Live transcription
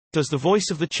Does the voice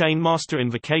of the Chain Master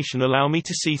invocation allow me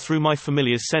to see through my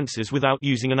familiar's senses without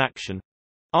using an action?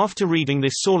 After reading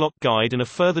this Sorlock guide and a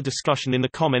further discussion in the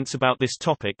comments about this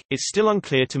topic, it's still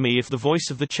unclear to me if the voice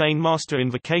of the Chain Master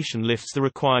invocation lifts the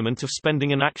requirement of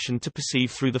spending an action to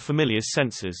perceive through the familiar's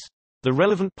senses. The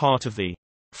relevant part of the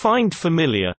Find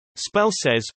Familiar spell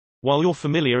says, while your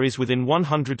familiar is within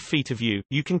 100 feet of you,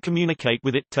 you can communicate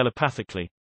with it telepathically.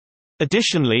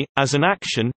 Additionally, as an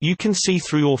action, you can see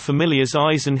through your familiar's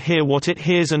eyes and hear what it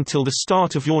hears until the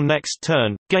start of your next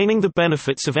turn, gaining the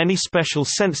benefits of any special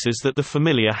senses that the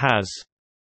familiar has.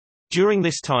 During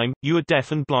this time, you are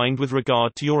deaf and blind with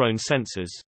regard to your own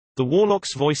senses. The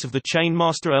Warlock's voice of the Chain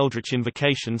Master Eldritch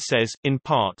invocation says, in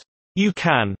part, you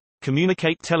can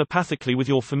communicate telepathically with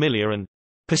your familiar and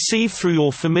perceive through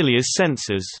your familiar's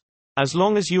senses, as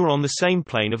long as you are on the same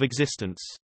plane of existence.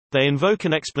 They invoke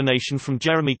an explanation from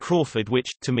Jeremy Crawford which,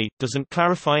 to me, doesn't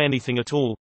clarify anything at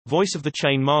all. Voice of the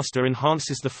Chain Master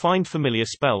enhances the Find Familiar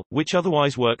spell, which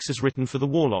otherwise works as written for the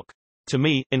Warlock. To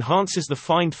me, enhances the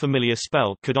Find Familiar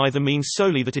spell could either mean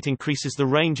solely that it increases the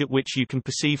range at which you can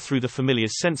perceive through the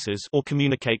familiar's senses or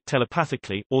communicate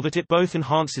telepathically, or that it both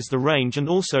enhances the range and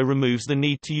also removes the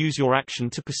need to use your action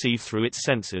to perceive through its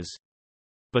senses.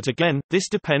 But again, this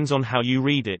depends on how you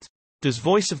read it. Does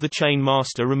Voice of the Chain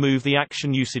Master remove the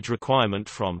action usage requirement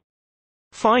from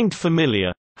Find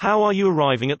Familiar? How are you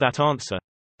arriving at that answer?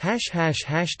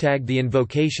 #The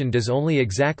invocation does only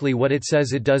exactly what it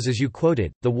says it does as you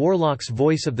quoted. The Warlock's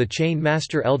Voice of the Chain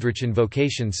Master Eldritch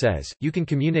invocation says, you can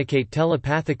communicate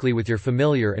telepathically with your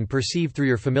familiar and perceive through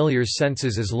your familiar's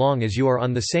senses as long as you are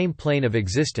on the same plane of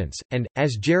existence, and,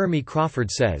 as Jeremy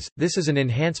Crawford says, this is an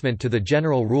enhancement to the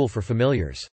general rule for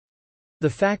familiars. The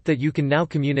fact that you can now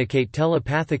communicate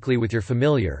telepathically with your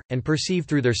familiar, and perceive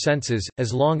through their senses,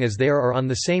 as long as they are on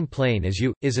the same plane as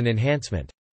you, is an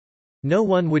enhancement. No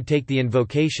one would take the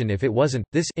invocation if it wasn't.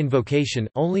 This invocation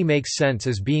only makes sense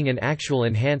as being an actual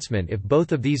enhancement if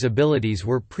both of these abilities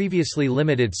were previously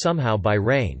limited somehow by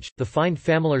range. The Find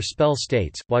Familiar spell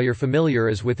states, while your familiar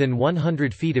is within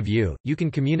 100 feet of you, you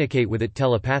can communicate with it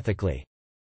telepathically.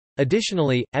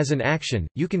 Additionally, as an action,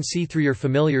 you can see through your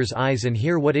familiar's eyes and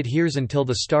hear what it hears until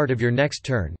the start of your next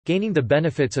turn, gaining the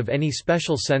benefits of any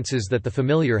special senses that the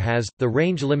familiar has. The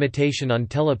range limitation on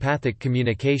telepathic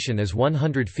communication is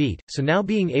 100 feet, so now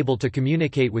being able to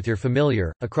communicate with your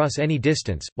familiar, across any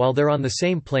distance, while they're on the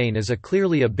same plane is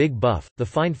clearly a big buff. The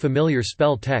Find Familiar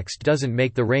spell text doesn't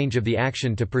make the range of the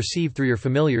action to perceive through your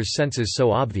familiar's senses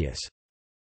so obvious.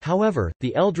 However,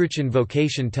 the Eldritch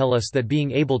invocation tell us that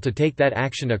being able to take that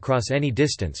action across any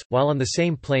distance, while on the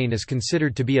same plane is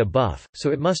considered to be a buff, so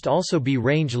it must also be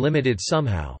range limited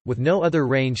somehow, with no other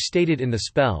range stated in the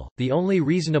spell. The only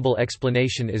reasonable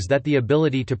explanation is that the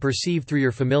ability to perceive through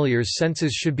your familiar's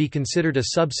senses should be considered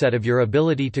a subset of your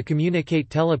ability to communicate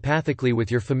telepathically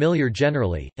with your familiar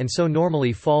generally, and so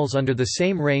normally falls under the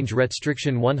same range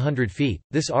restriction 100 feet.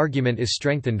 This argument is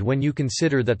strengthened when you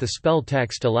consider that the spell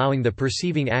text allowing the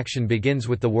perceiving action begins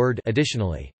with the word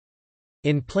additionally.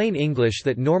 In plain English,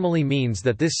 that normally means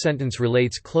that this sentence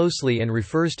relates closely and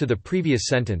refers to the previous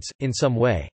sentence, in some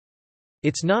way.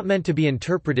 It's not meant to be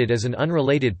interpreted as an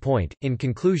unrelated point. In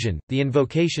conclusion, the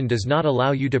invocation does not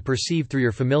allow you to perceive through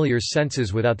your familiar's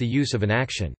senses without the use of an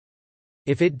action.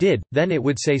 If it did, then it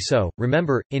would say so.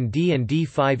 Remember, in D&D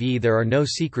 5e there are no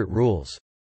secret rules.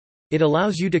 It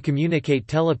allows you to communicate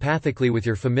telepathically with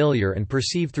your familiar and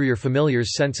perceive through your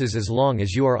familiar's senses as long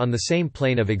as you are on the same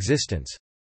plane of existence.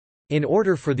 In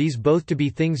order for these both to be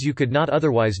things you could not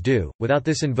otherwise do, without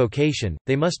this invocation,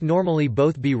 they must normally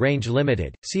both be range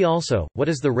limited. See also, what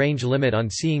is the range limit on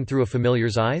seeing through a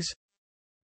familiar's eyes?